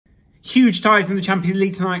Huge ties in the Champions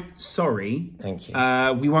League tonight. Sorry. Thank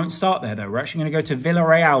you. We won't start there, though. We're actually going to go to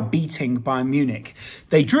Villarreal beating Bayern Munich.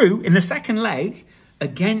 They drew in the second leg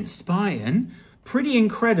against Bayern. Pretty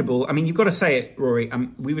incredible. I mean, you've got to say it, Rory.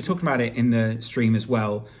 We were talking about it in the stream as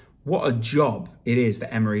well. What a job it is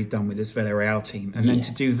that Emery's done with this Villarreal team. And then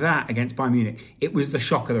to do that against Bayern Munich, it was the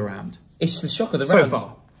shock of the round. It's the shock of the round. So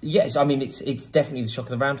far. Yes, I mean, it's definitely the shock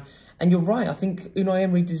of the round. And you're right. I think Unai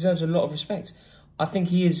Emery deserves a lot of respect. I think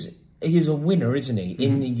he is a winner, isn't he?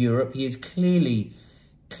 In Europe, he is clearly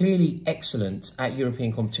excellent at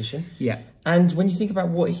European competition. Yeah. And when you think about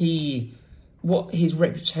what his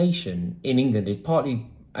reputation in England is, partly,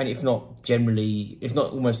 and if not generally, if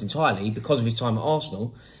not almost entirely, because of his time at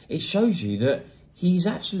Arsenal, it shows you that he's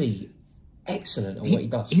actually excellent at what he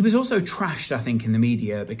does. He was also trashed, I think, in the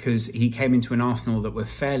media because he came into an Arsenal that were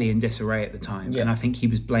fairly in disarray at the time. Yeah. And I think he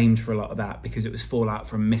was blamed for a lot of that because it was fallout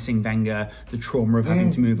from missing Wenger, the trauma of having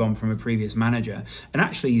to move on from a previous manager. And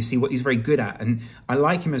actually, you see what he's very good at. And I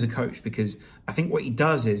like him as a coach because I think what he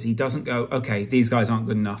does is he doesn't go, okay, these guys aren't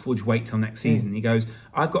good enough, we'll just wait till next season. He goes,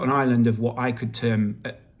 I've got an island of what I could term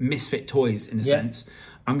misfit toys in a sense.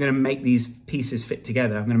 I'm going to make these pieces fit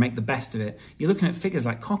together. I'm going to make the best of it. You're looking at figures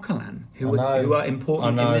like Coquelin, who are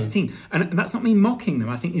important in this team. And that's not me mocking them.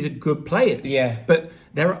 I think these are good players. Yeah. But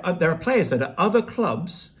there are players that at other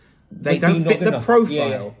clubs, they don't fit the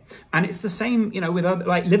profile. And it's the same, with other,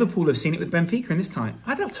 like Liverpool have seen it with Benfica in this time.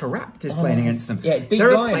 Adel Taarabt is playing against them. Yeah, deep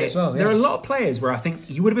line as well. There are a lot of players where I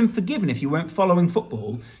think you would have been forgiven if you weren't following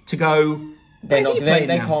football to go... They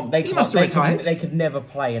must have retired. They could never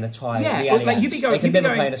play in a tie. Yeah, you'd be going.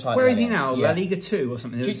 Where is he now? La Liga 2 or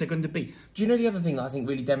something? It's going to be. Do you know the other thing that I think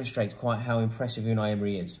really demonstrates quite how impressive Unai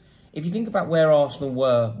Emery is? If you think about where Arsenal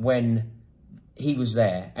were when he was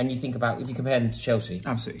there, and you think about if you compare them to Chelsea,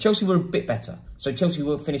 absolutely, Chelsea were a bit better. So Chelsea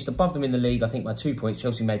were finished above them in the league, I think by 2 points.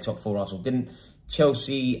 Chelsea made top four. Arsenal didn't.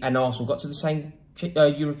 Chelsea and Arsenal got to the same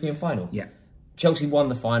European final. Yeah, Chelsea won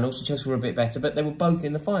the final, so Chelsea were a bit better, but they were both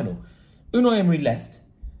in the final. Unai Emery left.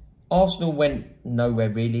 Arsenal went nowhere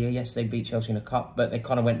really. Yes, they beat Chelsea in a cup, but they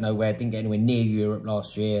kind of went nowhere. Didn't get anywhere near Europe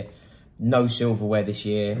last year. No silverware this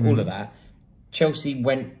year. All of that. Chelsea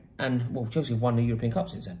went and Chelsea have won the European Cup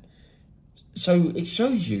since then. So it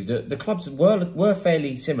shows you that the clubs were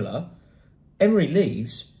fairly similar. Emery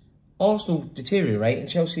leaves, Arsenal deteriorate, and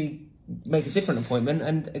Chelsea make a different appointment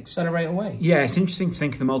and accelerate away. Yeah, it's interesting to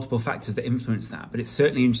think of the multiple factors that influence that, but it's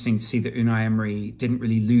certainly interesting to see that Unai Emery didn't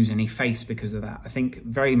really lose any face because of that. I think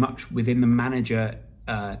very much within the manager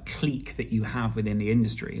clique that you have within the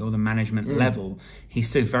industry or the management level, he's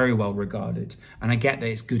still very well regarded. And I get that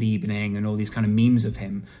it's good evening and all these kind of memes of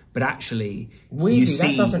him, but actually, weirdly,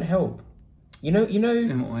 that doesn't help. In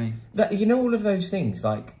what way? That all of those things,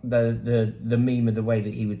 like the meme of the way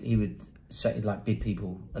that he would say, like, bid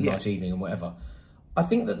people a nice evening and whatever. I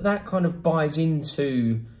think that kind of buys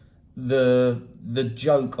into the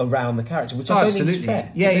joke around the character, which I don't think is fair.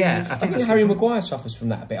 I think Harry Maguire suffers from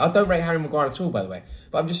that a bit. I don't rate Harry Maguire at all, by the way.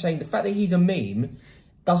 But I'm just saying the fact that he's a meme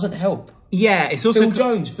doesn't help. Yeah, it's also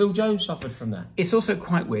Phil Jones suffered from that. It's also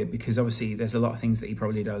quite weird because obviously there's a lot of things that he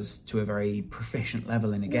probably does to a very proficient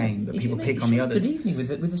level in a game, but people pick on the others. Good evening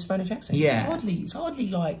with the Spanish accent. Yeah, it's hardly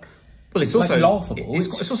like. Well, it's also laughable.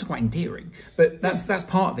 It's also quite endearing. But that's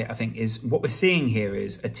part of it, I think, is what we're seeing here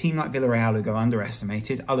is a team like Villarreal who go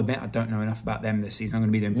underestimated. I'll admit I don't know enough about them this season. I'm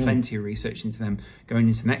going to be doing plenty of research into them going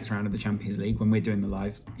into the next round of the Champions League when we're doing the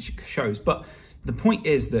live shows. But the point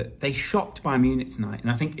is that they shocked Bayern Munich tonight.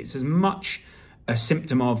 And I think it's as much a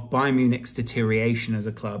symptom of Bayern Munich's deterioration as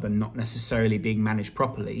a club and not necessarily being managed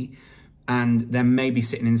properly. And then maybe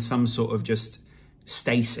sitting in some sort of just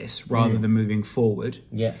stasis rather than moving forward.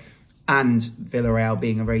 Yeah. And Villarreal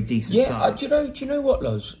being a very decent side. Do you know what,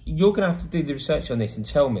 Loz? You're going to have to do the research on this and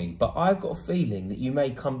tell me, but I've got a feeling that you may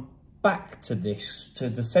come back to this, to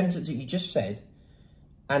the sentence that you just said,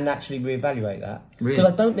 and actually reevaluate that. Really?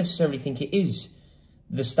 Because I don't necessarily think it is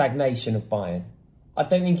the stagnation of Bayern. I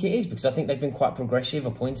don't think it is, because I think they've been quite progressive,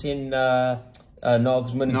 appointing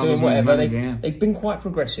Nagelsmann and doing whatever. They've been quite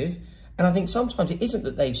progressive, and I think sometimes it isn't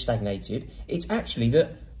that they've stagnated, it's actually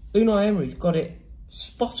that Unai Emery's got it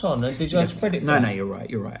spot on and deserves credit for it. No, you're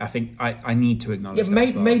right. I think I need to acknowledge that.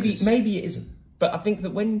 Maybe it isn't. But I think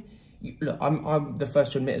that when look, I'm the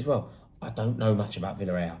first to admit as well, I don't know much about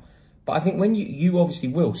Villarreal. But I think when you obviously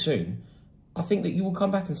will soon, I think that you will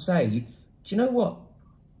come back and say, do you know what?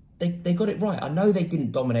 They got it right. I know they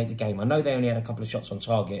didn't dominate the game. I know they only had a couple of shots on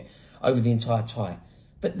target over the entire tie.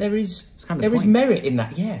 But there is kind of there is merit in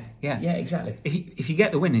that. Yeah, exactly. If you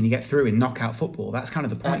get the win and you get through in knockout football, that's kind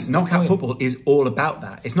of the point. Knockout football is all about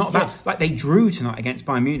that. It's not about like they drew tonight against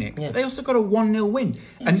Bayern Munich, but they also got a 1-0 win,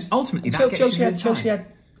 and ultimately that Chelsea had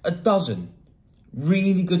a dozen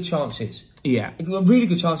really good chances. Yeah, a really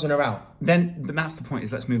good chance in a row. But that's the point.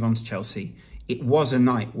 Is let's move on to Chelsea. It was a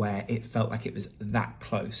night where it felt like it was that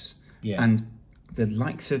close, and the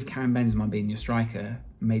likes of Karim Benzema being your striker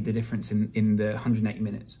made the difference in the 180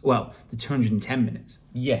 minutes. Well, the 210 minutes.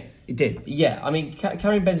 Yeah, it did. Yeah, I mean,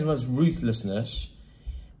 Karim Benzema's ruthlessness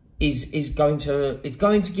is going to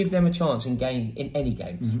give them a chance in any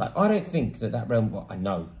game. Mm-hmm. Like, I don't think that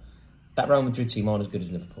Real Madrid team aren't as good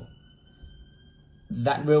as Liverpool.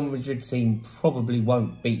 That Real Madrid team probably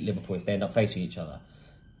won't beat Liverpool if they're not facing each other.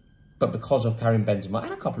 But because of Karim Benzema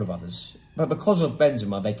and a couple of others, but because of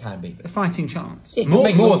Benzema, they can be a fighting chance. Yeah, more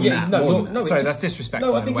than that. No, sorry, that's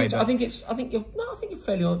disrespectful. No, I think you're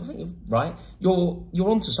fairly on. I think you're right. You're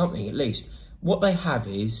onto something at least. What they have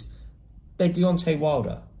is they're Deontay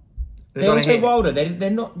Wilder.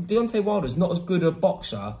 Deontay Wilder's not as good a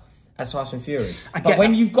boxer as Tyson Fury. But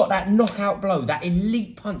when you've got that knockout blow, that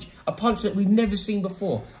elite punch, a punch that we've never seen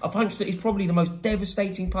before, a punch that is probably the most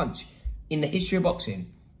devastating punch in the history of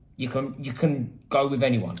boxing, you can go with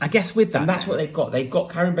anyone. I guess with that. And that's what they've got. They've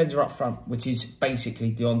got Karim Benzema up front, which is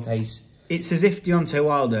basically Deontay's... It's as if Deontay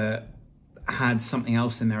Wilder had something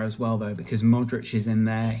else in there as well, though, because Modric is in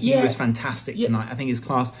there. He was fantastic tonight. I think his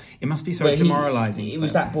class... It must be so demoralising. It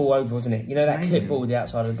was that ball over, wasn't it? You know, that clip ball with the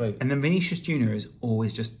outside of the boot. And then Vinicius Junior is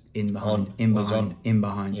always just in behind.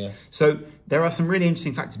 Yeah. So there are some really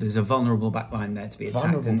interesting factors, but there's a vulnerable backline there to be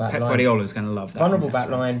attacked. And Pep Guardiola is going to love that. Vulnerable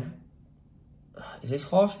backline. Is this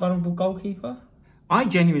harsh? Vulnerable goalkeeper? I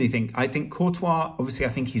genuinely think Courtois, obviously I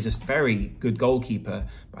think he's a very good goalkeeper,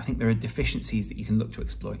 but I think there are deficiencies that you can look to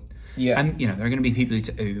exploit. Yeah. And, you know, there are going to be people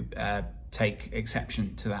who take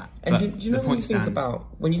exception to that. And do you know when you think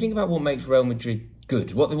about what makes Real Madrid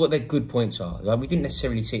good, what their good points are? Like, we didn't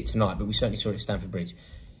necessarily see it tonight, but we certainly saw it at Stamford Bridge.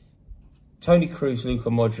 Toni Kroos, Luka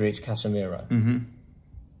Modric, Casemiro. Mm-hmm.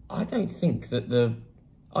 I don't think that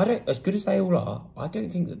as good as they all are, I don't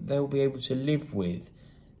think that they'll be able to live with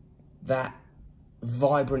that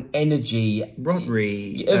vibrant energy.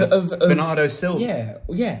 Rodri, Bernardo Silva.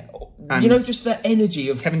 Yeah. And you know, just that energy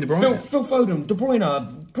of Kevin De Bruyne. Phil Foden, De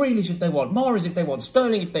Bruyne, Grealish if they want, Mahrez if they want,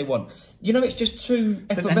 Sterling if they want. You know, it's just too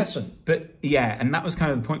effervescent. And that was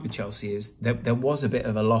kind of the point with Chelsea, is there was a bit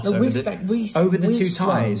of a loss over the two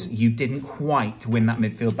ties. You didn't quite win that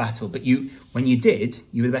midfield battle, but when you did,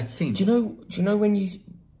 you were the better team. Do you know when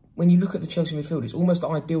you look at the Chelsea midfield, it's almost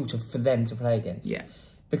ideal for them to play against. Yeah.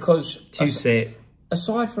 Because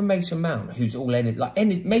aside from Mason Mount, who's all energy,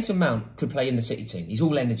 Mason Mount could play in the City team. He's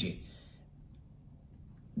all energy.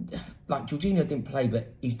 Like, Jorginho didn't play,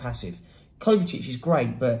 but he's passive. Kovacic is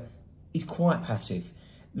great, but he's quite passive.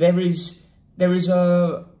 There is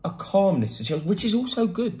a calmness to Chelsea, which is also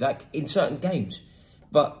good, like in certain games.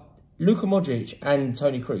 But Luka Modric and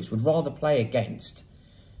Toni Kroos would rather play against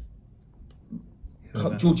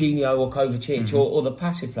Jorginho or Kovacic or the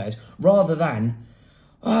passive players, rather than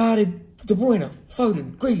De Bruyne,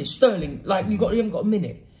 Foden, Grealish, Sterling. Like, you haven't got a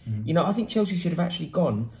minute. Mm-hmm. You know, I think Chelsea should have actually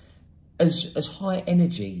gone as high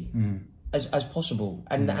energy as possible.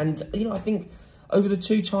 And you know, I think over the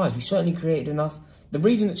two ties we certainly created enough. The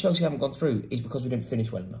reason that Chelsea haven't gone through is because we didn't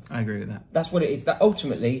finish well enough. I agree with that. That's what it is. That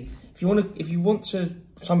ultimately, if you want to,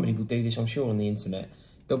 somebody will do this, I'm sure, on the internet.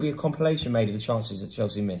 There'll be a compilation made of the chances that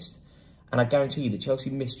Chelsea missed. And I guarantee you that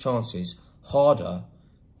Chelsea missed chances harder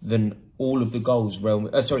than all of the goals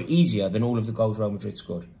easier than all of the goals Real Madrid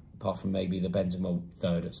scored, apart from maybe the Benzema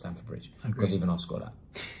third at Stamford Bridge, because even I scored that.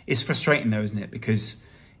 It's frustrating though, isn't it? Because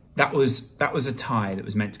that was a tie that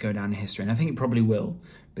was meant to go down in history, and I think it probably will,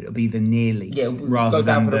 but it'll be the nearly. Yeah, it'll go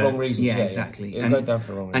down for the wrong reasons. Yeah, exactly. It'll go down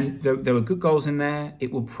for the wrong reasons. And there were good goals in there.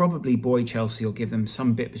 It will probably buoy Chelsea or give them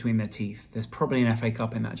some bit between their teeth. There's probably an FA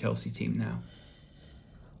Cup in that Chelsea team now.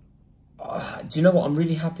 Do you know what? I'm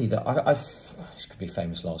really happy that this could be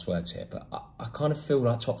famous last words here, but I kind of feel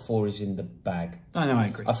like top four is in the bag. I know, I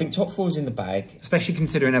agree. I think top four is in the bag, especially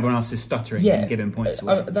considering everyone else is stuttering and giving points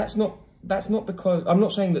away. That's not because I'm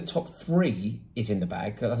not saying that top three is in the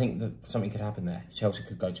bag. Because I think that something could happen there. Chelsea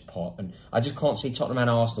could go to pot, and I just can't see Tottenham and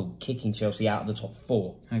Arsenal kicking Chelsea out of the top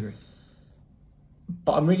four. I agree.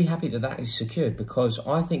 But I'm really happy that is secured, because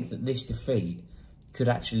I think that this defeat could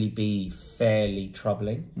actually be fairly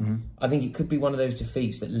troubling. Mm-hmm. I think it could be one of those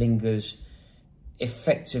defeats that lingers,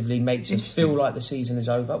 effectively makes us feel like the season is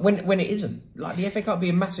over, when it isn't. Like, the FA Cup would be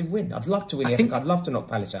a massive win. I'd love to win the FA Cup. I'd love to knock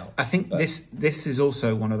Palace out. I think this is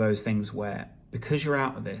also one of those things where because you're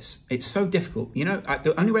out of this, it's so difficult. You know,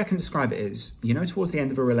 the only way I can describe it is, you know, towards the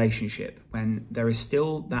end of a relationship, when there is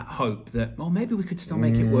still that hope that, well, maybe we could still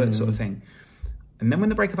make it work, sort of thing. And then when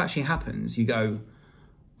the breakup actually happens, you go,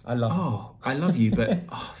 I love you, but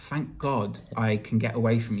thank God I can get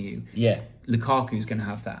away from you. Yeah. Lukaku's going to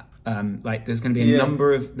have that. Like, there's going to be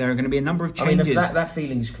there are going to be a number of changes. I mean, that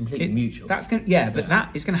feeling is completely mutual. But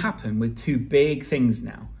that is going to happen with two big things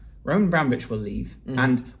now. Roman Abramovich will leave,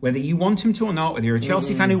 and whether you want him to or not, whether you're a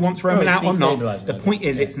Chelsea fan who wants Roman out or not, the point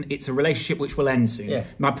is it's a relationship which will end soon. Yeah.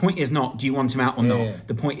 My point is not, do you want him out or not? Yeah.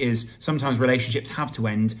 The point is, sometimes relationships have to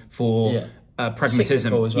end for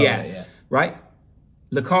pragmatism. As well, Right?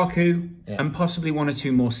 Lukaku and possibly one or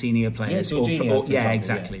two more senior players.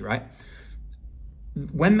 Exactly, right?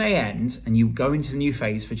 When they end and you go into the new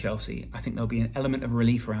phase for Chelsea, I think there'll be an element of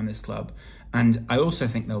relief around this club. And I also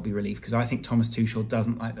think there'll be relief because I think Thomas Tuchel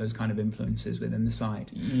doesn't like those kind of influences within the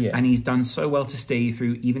side. Yeah. And he's done so well to stay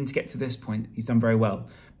through, even to get to this point, he's done very well.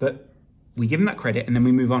 But we give him that credit and then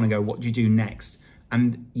we move on and go, what do you do next?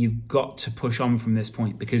 And you've got to push on from this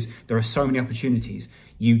point because there are so many opportunities.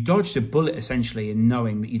 You dodged a bullet, essentially, in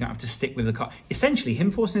knowing that you don't have to stick with the club. Essentially,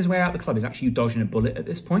 him forcing his way out of the club is actually you dodging a bullet at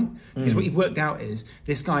this point. Because what you've worked out is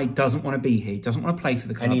this guy doesn't want to be here. He doesn't want to play for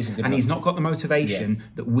the club. And he's not got the motivation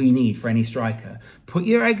that we need for any striker. Put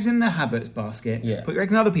your eggs in the Havertz basket. Yeah. Put your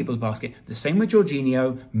eggs in other people's basket. The same with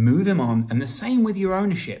Jorginho. Move him on. And the same with your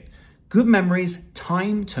ownership. Good memories,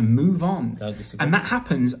 time to move on. And that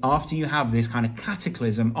happens after you have this kind of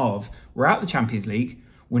cataclysm of, we're out of the Champions League,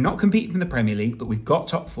 we're not competing for the Premier League, but we've got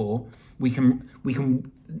top four. We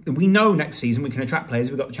know next season we can attract players,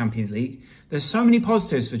 we've got the Champions League. There's so many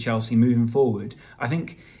positives for Chelsea moving forward. I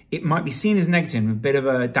think it might be seen as negative, a bit of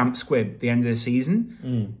a damp squib at the end of the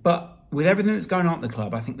season. But with everything that's going on at the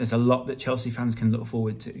club, I think there's a lot that Chelsea fans can look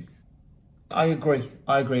forward to. I agree.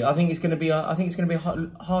 I think it's going to be a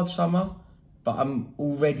hard summer, but I'm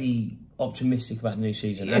already optimistic about the new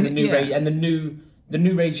season and the new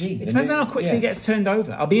regime. It depends on how quickly it gets turned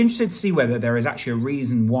over. I'll be interested to see whether there is actually a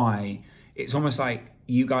reason why it's almost like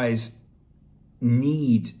you guys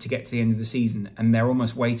need to get to the end of the season and they're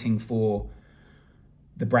almost waiting for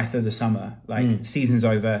the breath of the summer, like season's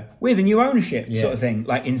over, we're the new ownership sort of thing.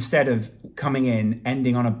 Like instead of coming in,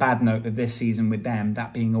 ending on a bad note of this season with them,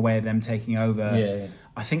 that being a way of them taking over.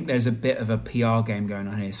 I think there's a bit of a PR game going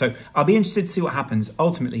on here. So I'll be interested to see what happens.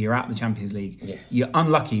 Ultimately, you're out of the Champions League. You're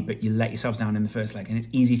unlucky, but you let yourselves down in the first leg, and it's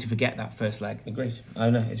easy to forget that first leg. Agreed.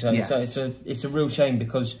 I know. It's a real shame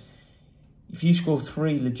because if you score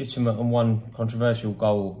 3 legitimate and 1 controversial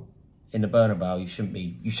goal in the Bernabeu, you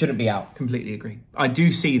shouldn't be out. Completely agree. I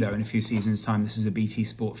do see, though, in a few seasons' time, this is a BT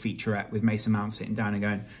Sport featurette with Mason Mount sitting down and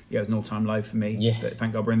going, it was an all-time low for me, but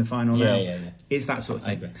thank God we're in the final now. It's that sort of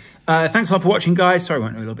thing. I agree. Thanks a lot for watching, guys. Sorry, I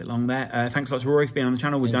went a little bit long there. Thanks a lot to Rory for being on the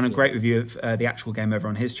channel. We've done a great review of the actual game over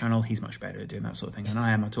on his channel. He's much better at doing that sort of thing than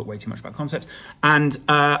I am. I talk way too much about concepts. And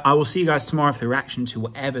I will see you guys tomorrow for the reaction to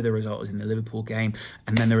whatever the result is in the Liverpool game.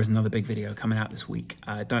 And then there is another big video coming out this week.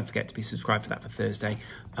 Don't forget to be subscribed for that for Thursday.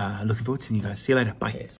 Looking forward to seeing you guys. See you later. Bye. Cheers.